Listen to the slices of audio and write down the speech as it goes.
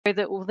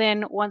that will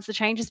then, once the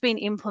change has been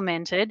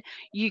implemented,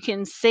 you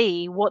can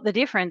see what the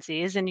difference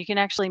is and you can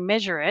actually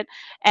measure it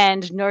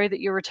and know that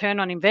your return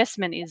on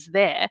investment is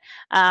there.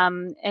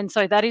 And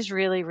so that is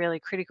really, really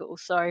critical.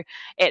 So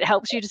it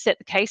helps you to set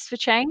the case for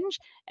change.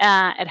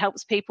 It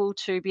helps people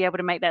to be able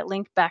to make that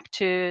link back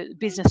to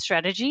business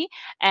strategy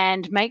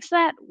and makes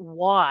that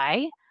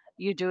why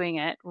you're doing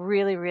it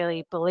really,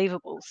 really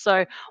believable.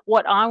 So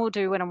what I will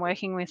do when I'm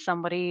working with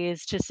somebody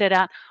is to set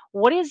out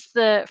what is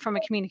from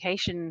a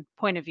communication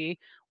point of view,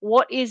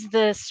 what is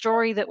the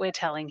story that we're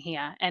telling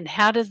here and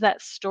how does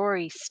that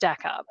story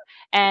stack up?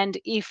 And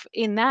if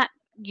in that,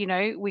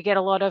 we get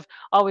a lot of,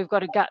 oh, we've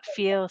got a gut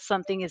feel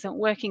something isn't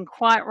working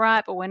quite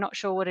right, but we're not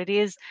sure what it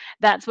is.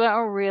 That's where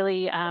I'll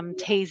really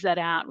tease that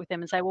out with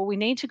them and say, well, we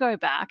need to go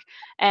back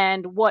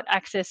and what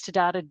access to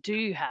data do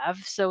you have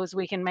so as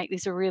we can make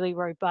this a really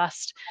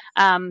robust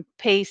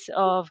piece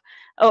of,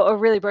 or a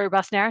really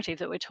robust narrative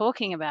that we're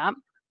talking about.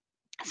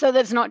 So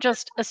that's not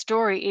just a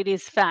story, it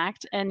is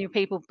fact, and your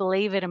people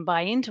believe it and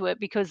buy into it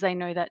because they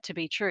know that to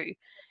be true.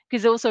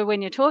 Because also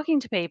when you're talking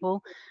to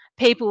people,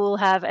 people will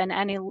have an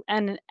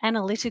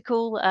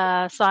analytical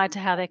side to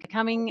how they're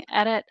coming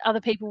at it.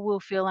 Other people will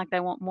feel like they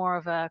want more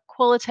of a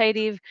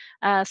qualitative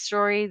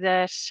story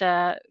that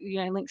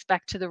links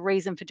back to the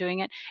reason for doing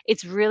it.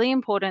 It's really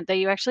important that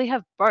you actually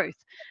have both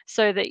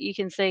so that you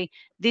can see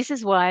this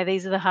is why,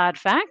 these are the hard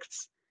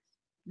facts.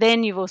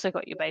 Then you've also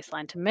got your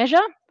baseline to measure,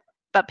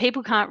 but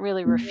people can't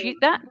really refute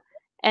that.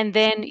 And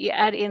then you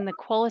add in the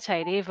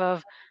qualitative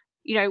of,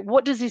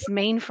 what does this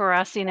mean for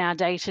us in our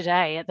day to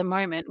day at the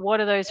moment?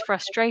 What are those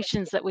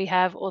frustrations that we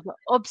have or the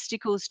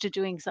obstacles to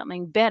doing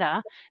something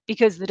better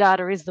because the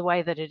data is the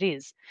way that it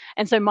is?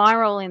 And so my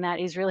role in that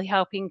is really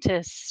helping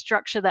to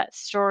structure that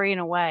story in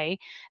a way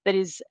that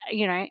is,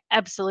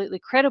 absolutely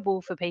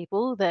credible for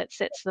people, that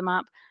sets them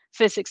up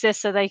for success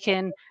so they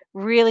can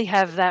really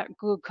have that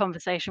good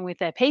conversation with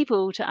their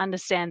people to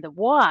understand the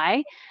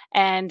why.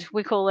 And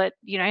we call it,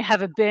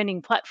 have a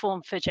burning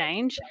platform for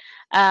change,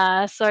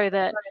 so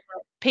that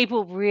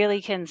people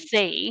really can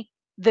see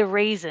the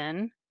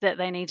reason that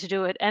they need to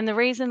do it and the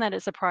reason that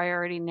it's a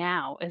priority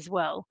now as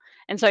well.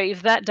 And so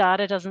if that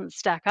data doesn't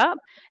stack up,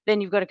 then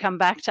you've got to come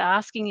back to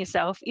asking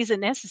yourself, is it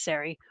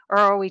necessary or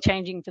are we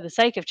changing for the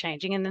sake of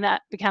changing? And then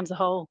that becomes a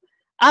whole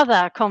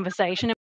other conversation